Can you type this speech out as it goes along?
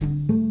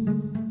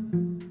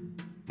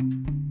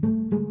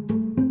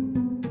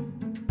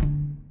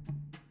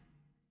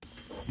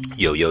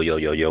Yo, yo, yo,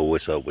 yo, yo,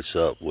 what's up, what's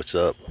up, what's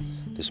up?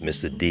 This is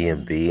Mr.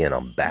 DMV, and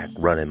I'm back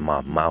running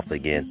my mouth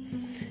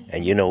again.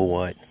 And you know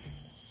what?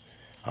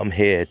 I'm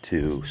here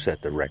to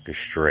set the record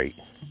straight.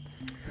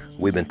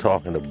 We've been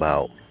talking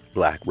about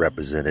black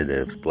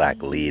representatives,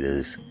 black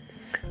leaders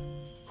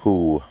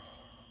who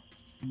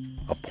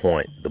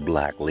appoint the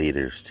black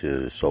leaders to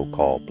the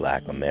so-called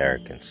black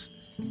Americans.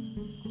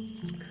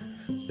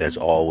 There's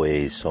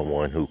always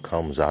someone who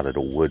comes out of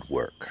the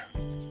woodwork.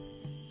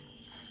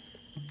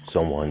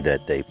 Someone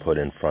that they put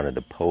in front of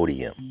the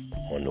podium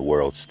on the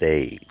world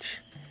stage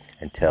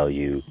and tell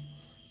you,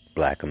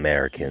 black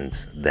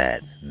Americans,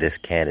 that this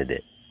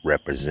candidate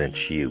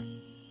represents you.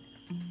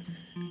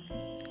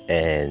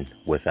 And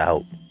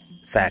without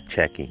fact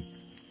checking,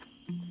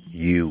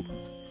 you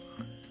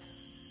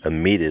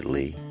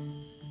immediately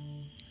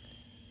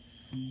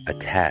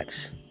attach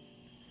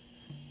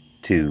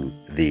to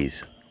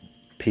these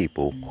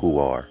people who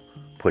are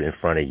put in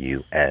front of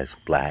you as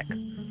black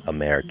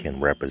American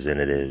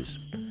representatives,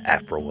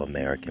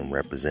 Afro-American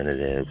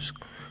representatives,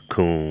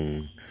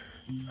 coon,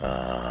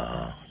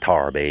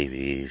 tar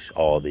babies,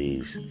 all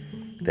these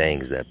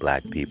things that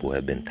black people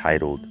have been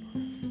titled.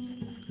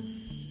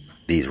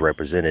 These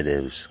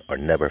representatives are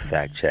never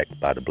fact-checked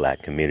by the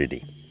black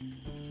community.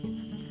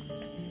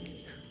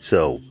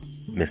 So,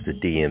 Mr.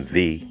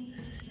 DMV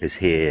is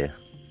here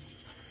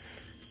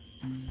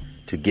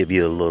to give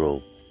you a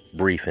little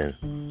briefing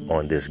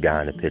on this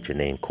guy in the picture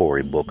named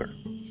Cory Booker.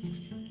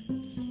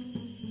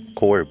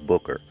 Cory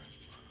Booker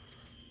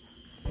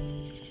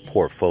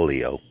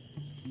portfolio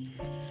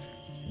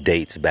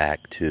dates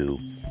back to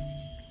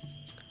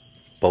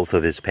both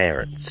of his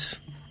parents.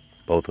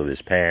 Both of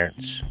his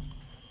parents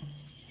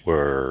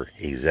were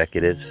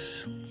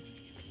executives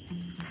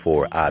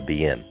for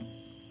IBM.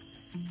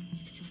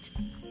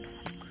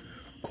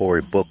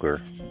 Cory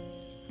Booker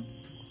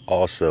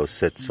also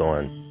sits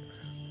on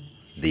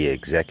the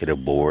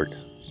executive board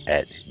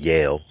at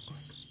Yale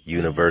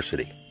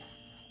University.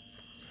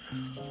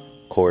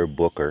 Cory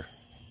Booker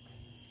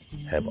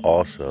have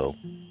also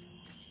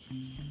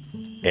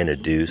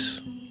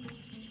introduced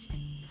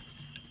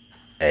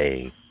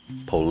a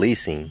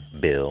policing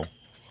bill,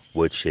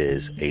 which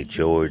is a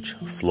George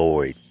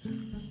Floyd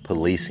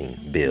policing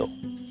bill.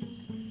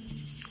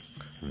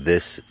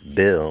 This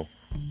bill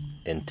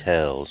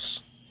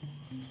entails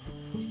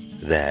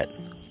that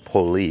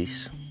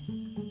police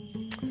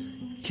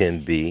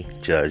can be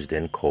judged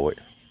in court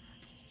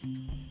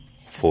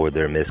for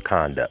their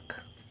misconduct,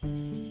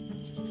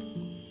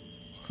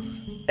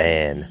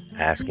 and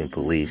asking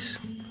police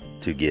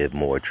to give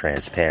more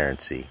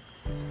transparency,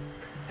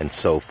 and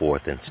so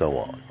forth and so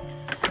on.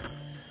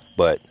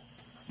 But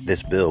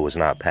this bill was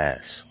not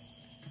passed.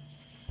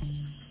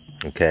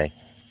 Okay?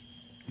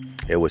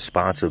 It was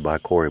sponsored by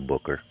Cory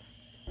Booker,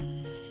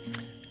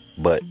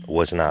 but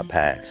was not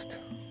passed.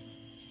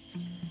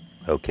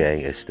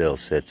 Okay? It still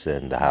sits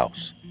in the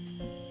House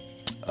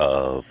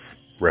of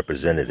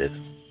Representatives.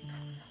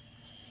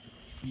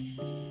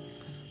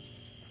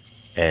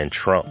 And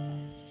Trump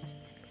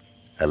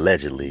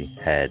allegedly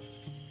had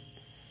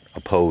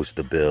opposed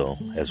the bill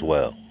as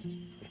well.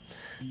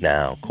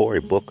 Now, Cory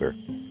Booker,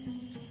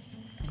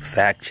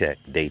 fact check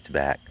dates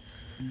back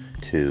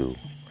to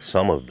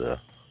some of the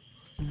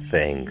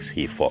things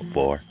he fought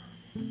for,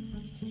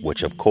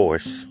 which of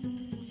course,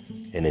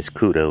 in his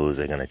kudos,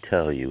 they're going to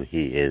tell you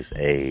he is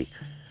a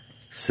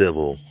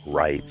civil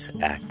rights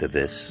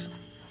activist,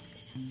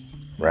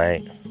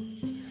 right?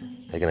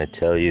 They're going to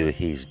tell you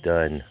he's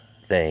done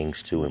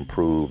things to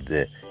improve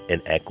the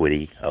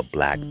inequity of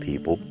black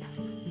people.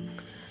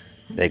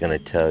 They're going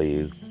to tell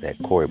you that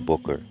Cory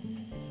Booker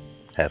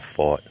have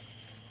fought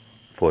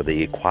for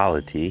the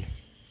equality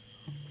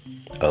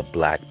of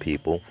black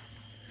people.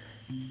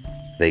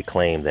 They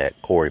claim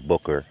that Cory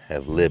Booker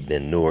have lived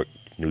in Newark,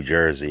 New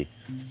Jersey,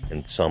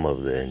 in some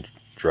of the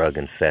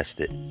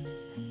drug-infested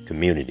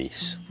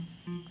communities,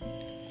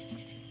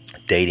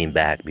 dating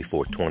back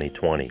before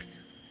 2020,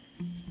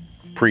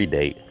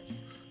 predate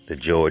the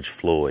George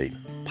Floyd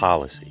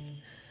policy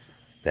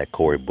that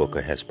Cory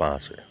Booker has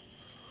sponsored.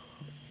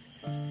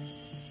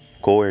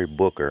 Cory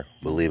Booker,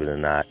 believe it or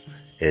not,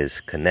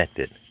 is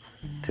connected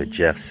to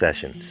Jeff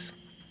Sessions,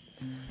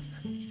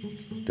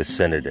 the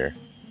Senator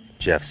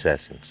Jeff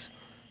Sessions.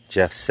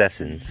 Jeff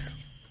Sessions'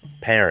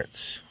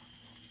 parents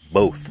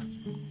both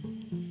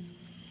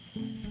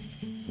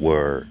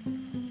were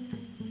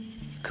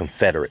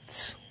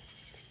Confederates.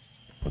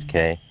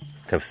 Okay?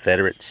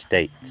 Confederate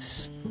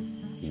States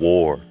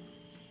went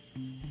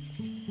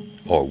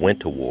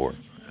to war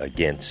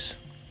against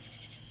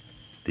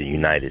the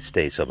United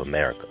States of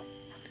America.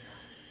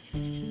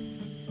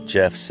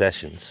 Jeff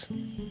Sessions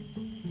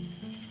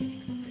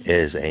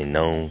is a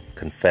known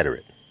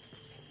Confederate.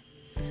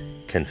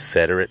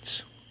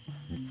 Confederates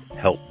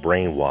helped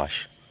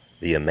brainwash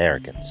the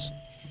Americans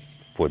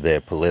for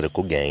their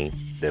political gain,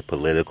 their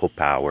political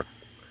power,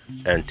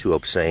 and to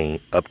obtain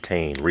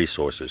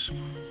resources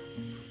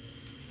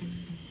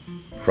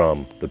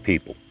from the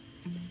people.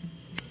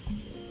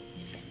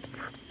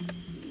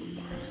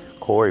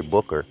 Cory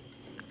Booker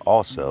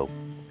also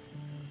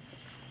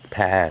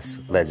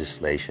passed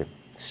legislation,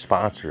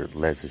 sponsored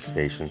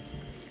legislation,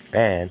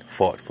 and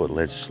fought for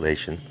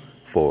legislation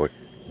for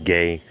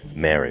gay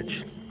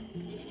marriage.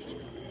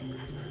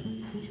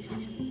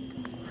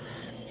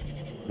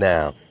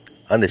 Now,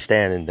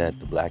 understanding that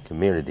the black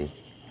community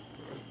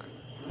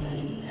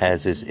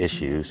has its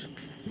issues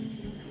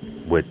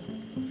with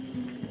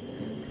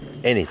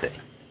anything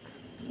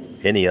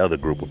any other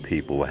group of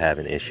people were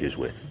having issues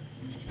with.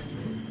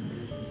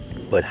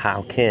 But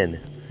how can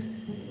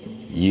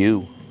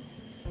you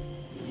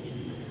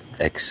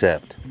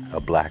accept a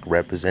black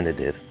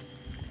representative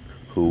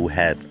who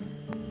had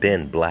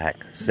been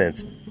black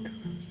since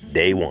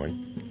day one,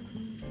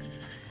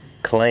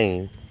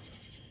 claim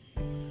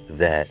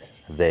that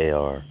they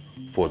are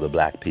for the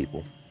black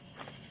people,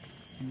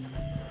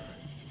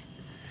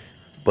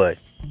 but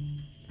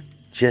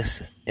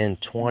just in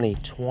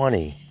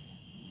 2020,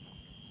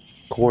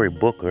 Cory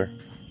Booker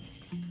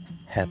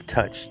have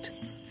touched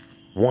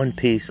one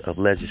piece of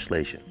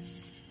legislation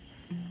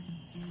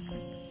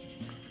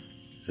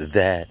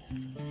that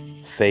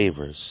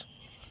favors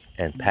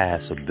and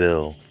pass a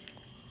bill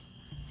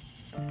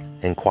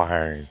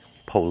inquiring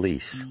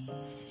police.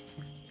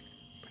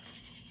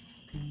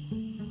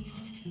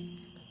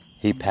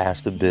 He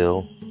passed a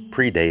bill,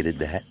 predated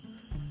that,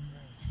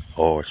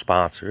 or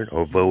sponsored,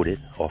 or voted,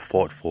 or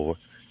fought for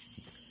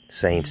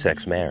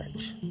same-sex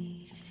marriage.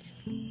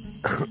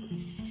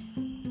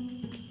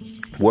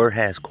 Where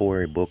has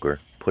Cory Booker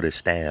put a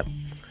stamp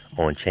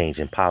on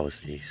changing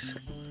policies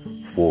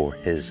for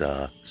his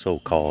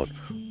so-called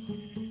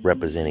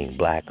representing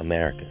black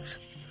Americans?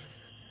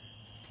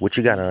 What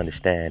you got to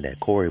understand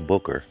that Cory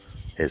Booker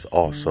is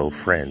also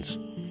friends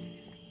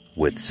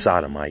with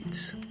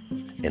sodomites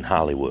in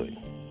Hollywood.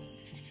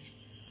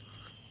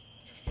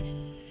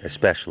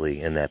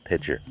 Especially in that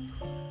picture.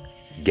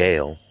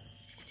 Gail,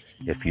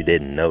 if you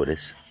didn't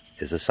notice,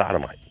 is a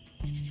sodomite.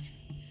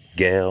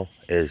 Gail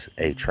is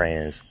a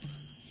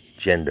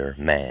transgender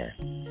man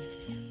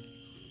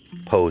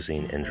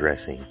posing and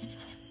dressing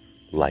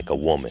like a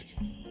woman.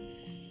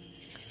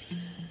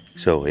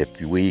 So if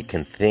we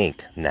can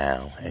think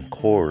now and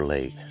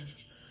correlate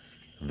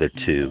the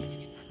two,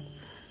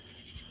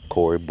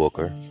 Cory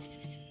Booker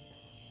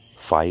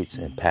fights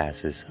and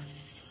passes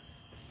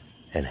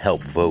and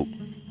help vote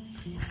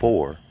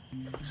for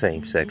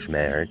same-sex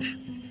marriage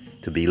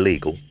to be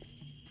legal.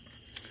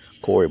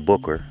 Cory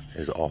Booker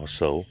is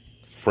also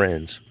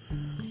friends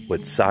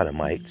with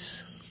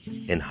sodomites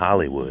in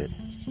Hollywood.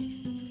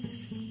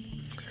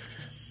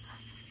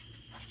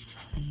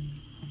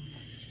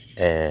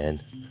 And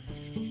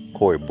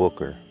Cory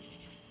Booker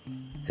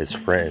is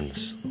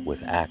friends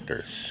with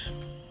actors.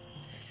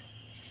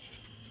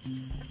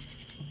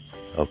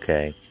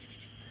 Okay?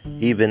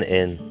 Even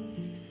in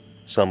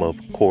some of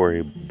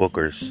Cory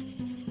Booker's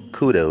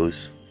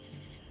kudos,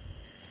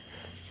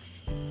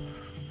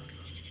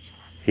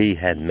 he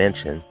had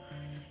mentioned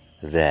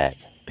that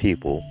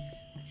people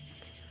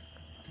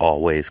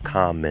always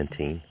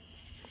commenting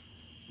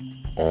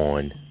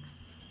on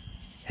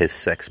his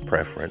sex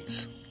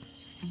preference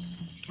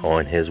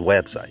on his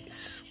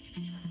websites,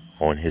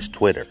 on his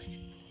Twitter.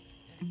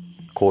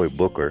 Cory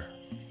Booker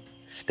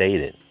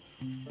stated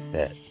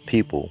that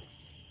people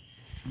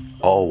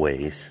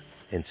always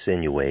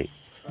insinuate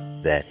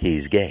that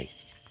he's gay.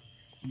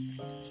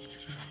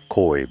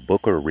 Cory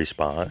Booker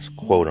responds,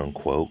 quote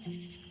unquote,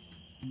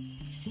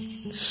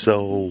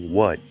 "So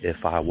what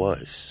if I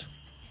was?"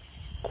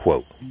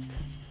 Quote.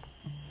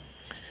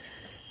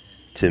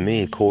 To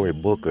me, Cory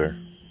Booker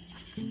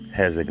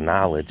has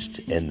acknowledged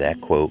in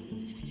that quote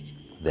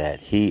that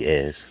he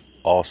is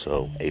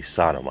also a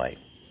sodomite,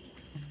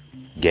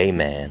 gay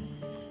man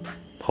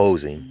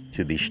posing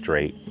to be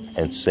straight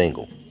and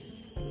single.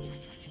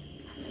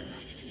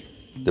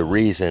 The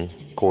reason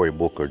Cory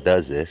Booker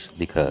does this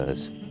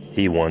because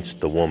he wants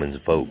the woman's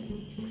vote.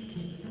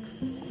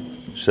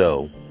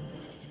 So,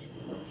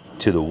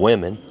 to the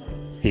women,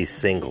 he's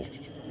single.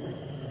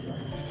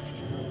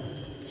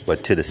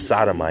 But to the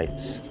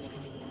sodomites,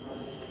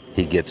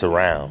 he gets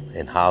around.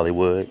 In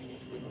Hollywood,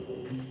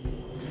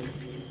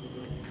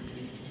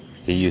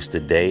 he used to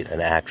date an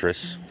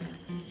actress.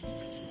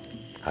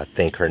 I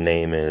think her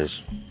name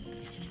is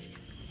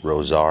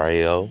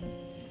Rosario,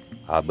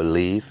 I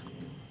believe.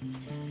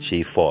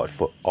 She fought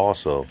for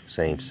also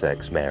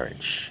same-sex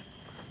marriage.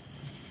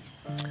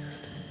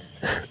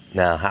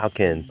 Now, how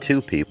can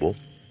two people,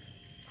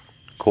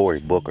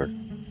 Cory Booker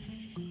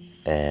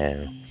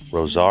and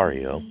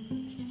Rosario,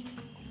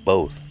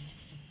 both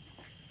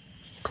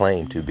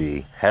claim to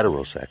be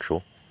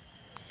heterosexual,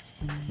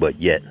 but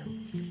yet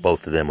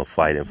both of them are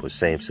fighting for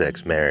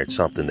same-sex marriage,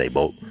 something they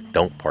both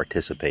don't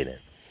participate in?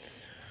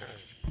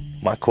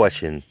 My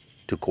question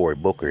to Cory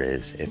Booker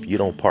is, if you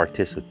don't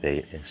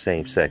participate in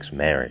same-sex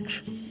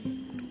marriage,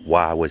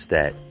 why was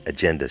that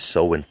agenda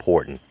so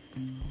important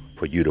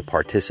for you to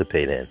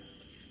participate in?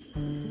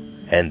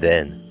 And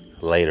then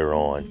later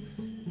on,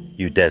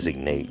 you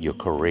designate your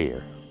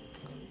career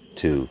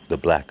to the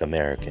black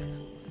American,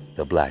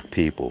 the black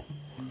people.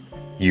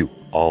 You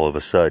all of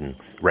a sudden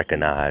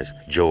recognize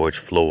George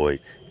Floyd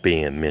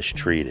being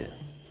mistreated.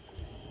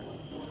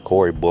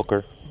 Cory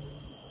Booker,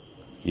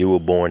 you were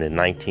born in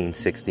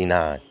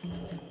 1969.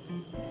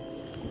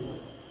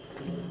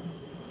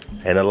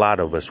 And a lot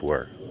of us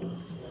were.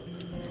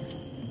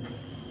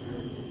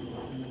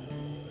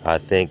 I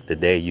think the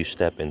day you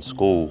step in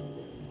school,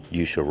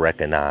 you should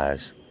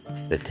recognize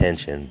the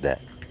tension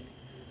that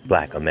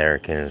Black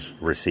Americans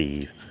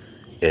receive.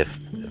 If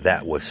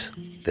that was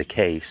the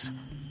case,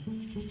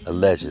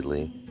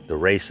 allegedly, the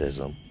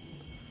racism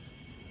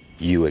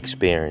you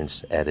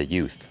experienced at a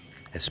youth,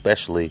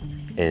 especially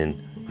in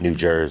New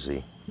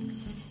Jersey,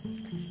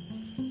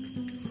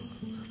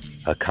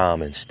 a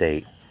common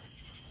state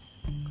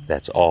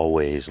that's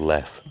always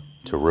left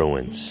to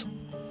ruins.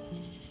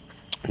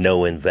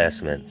 No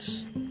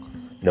investments,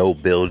 no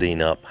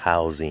building up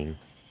housing,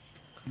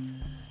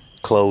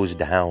 closed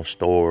down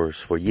stores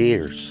for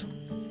years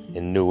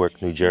in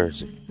Newark, New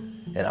Jersey.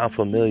 And I'm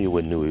familiar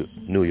with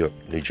New York,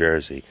 New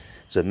Jersey.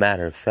 As a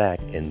matter of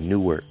fact, in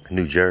Newark,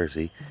 New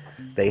Jersey,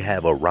 they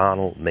have a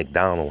Ronald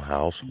McDonald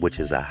House, which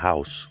is a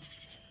house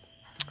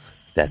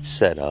that's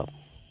set up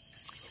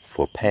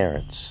for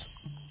parents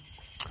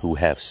who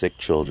have sick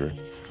children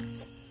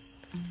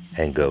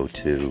and go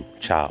to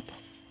CHOP,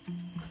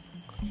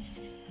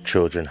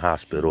 Children's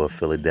Hospital of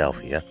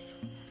Philadelphia,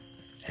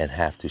 and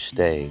have to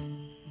stay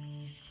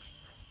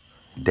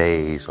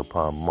days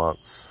upon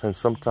months and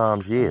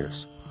sometimes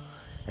years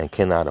and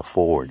cannot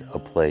afford a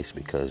place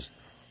because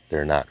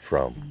they're not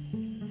from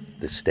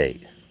the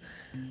state.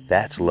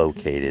 That's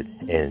located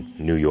in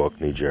New York,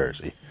 New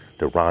Jersey,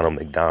 the Ronald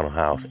McDonald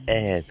House,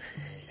 and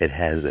it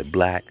has a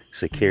black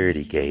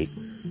security gate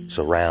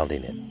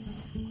surrounding it.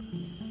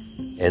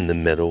 In the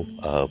middle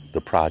of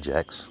the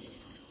projects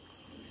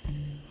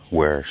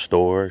where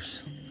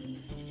stores,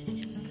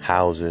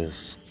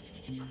 houses,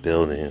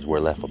 buildings were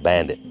left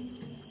abandoned.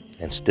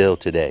 And still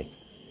today,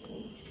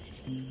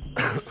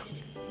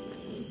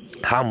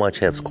 how much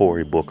has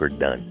Cory Booker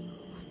done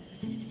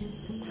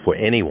for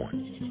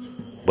anyone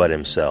but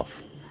himself?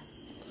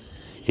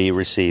 He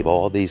received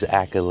all these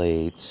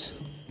accolades,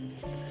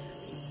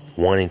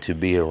 wanting to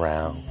be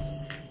around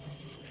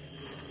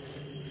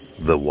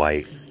the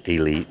white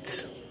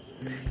elites.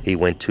 He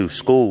went to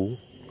school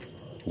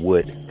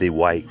with the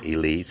white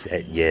elites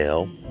at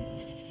Yale,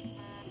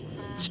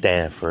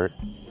 Stanford,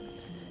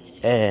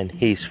 and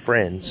he's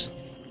friends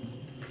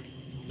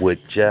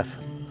with Jeff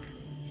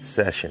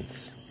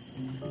Sessions.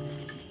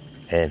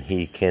 And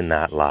he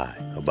cannot lie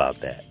about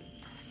that.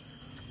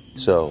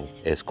 So,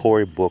 is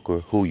Cory Booker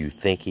who you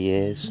think he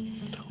is?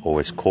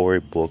 Or is Cory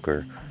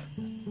Booker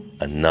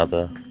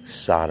another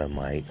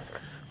sodomite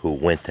who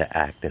went to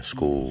acting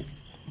school,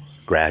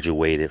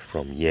 graduated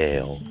from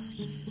Yale,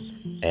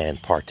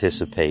 and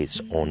participates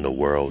on the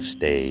world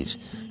stage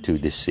to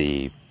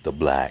deceive the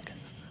black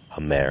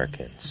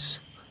Americans,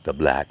 the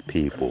black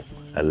people,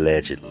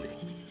 allegedly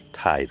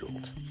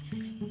titled?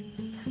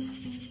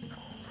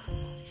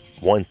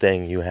 One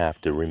thing you have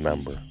to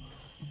remember,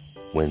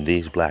 when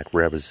these black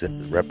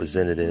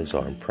representatives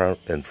are in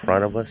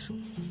front of us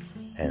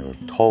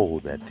and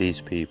told that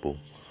these people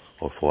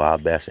are for our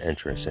best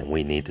interests and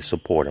we need to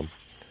support them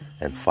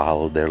and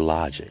follow their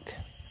logic.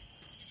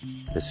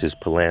 This is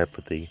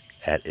philanthropy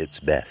at its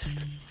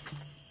best.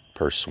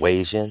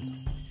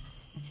 Persuasion,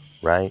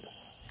 right,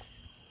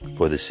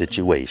 for the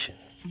situation.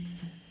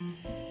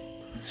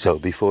 So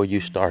before you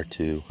start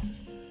to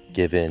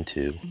give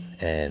into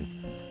and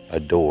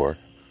adore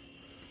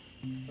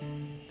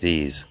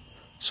these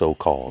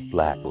so-called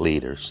black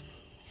leaders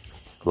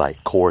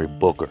like Cory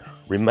Booker,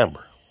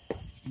 remember,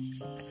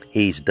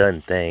 he's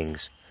done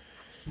things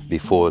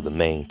before the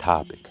main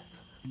topic.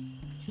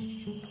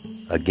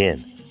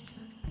 Again,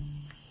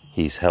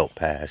 he's helped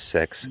pass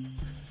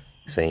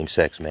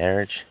same-sex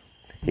marriage.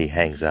 He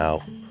hangs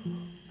out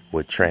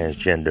with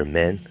transgender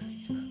men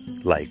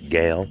like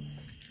Gail,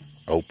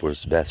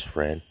 Oprah's best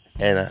friend.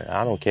 And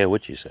I don't care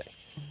what you say.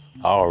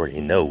 I already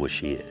know what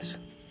she is.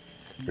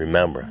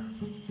 Remember,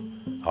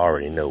 I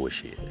already know what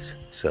she is.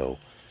 So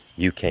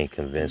you can't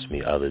convince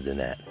me other than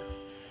that.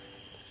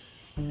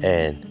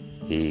 And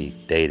he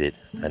dated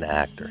an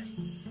actor,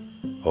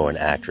 or an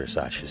actress,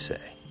 I should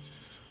say.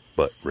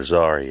 But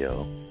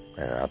Rosario,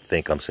 and I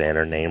think I'm saying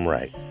her name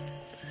right,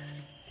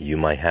 you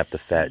might have to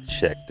fact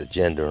check the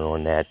gender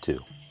on that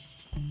too,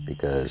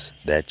 because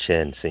that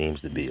chin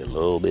seems to be a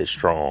little bit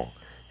strong,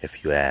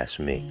 if you ask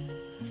me.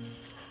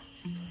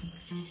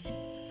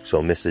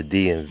 So Mr.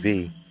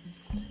 DMV,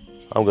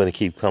 I'm going to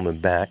keep coming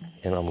back,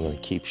 and I'm going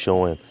to keep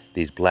showing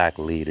these black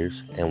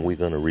leaders, and we're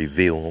going to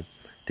review them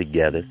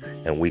together,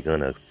 and we're going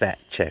to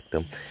fact check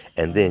them.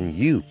 And then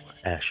you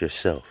ask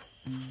yourself,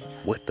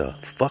 what the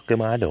fuck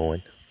am I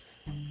doing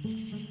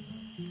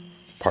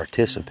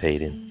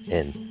participating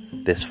in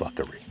this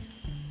fuckery?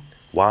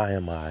 Why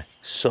am I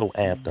so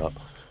amped up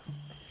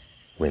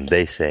when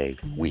they say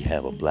we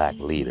have a black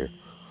leader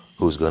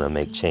who's going to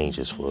make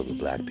changes for the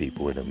black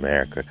people in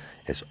America?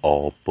 It's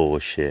all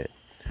bullshit.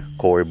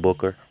 Cory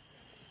Booker,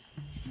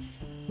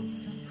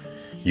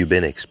 you've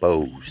been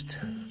exposed.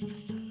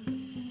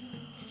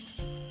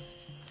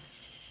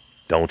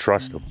 Don't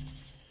trust him.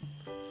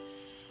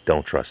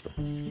 don't trust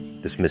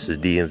them. This Mr.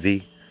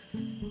 DMV.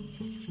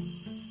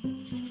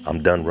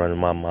 I'm done running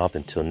my mouth.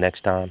 Until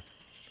next time,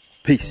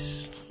 peace.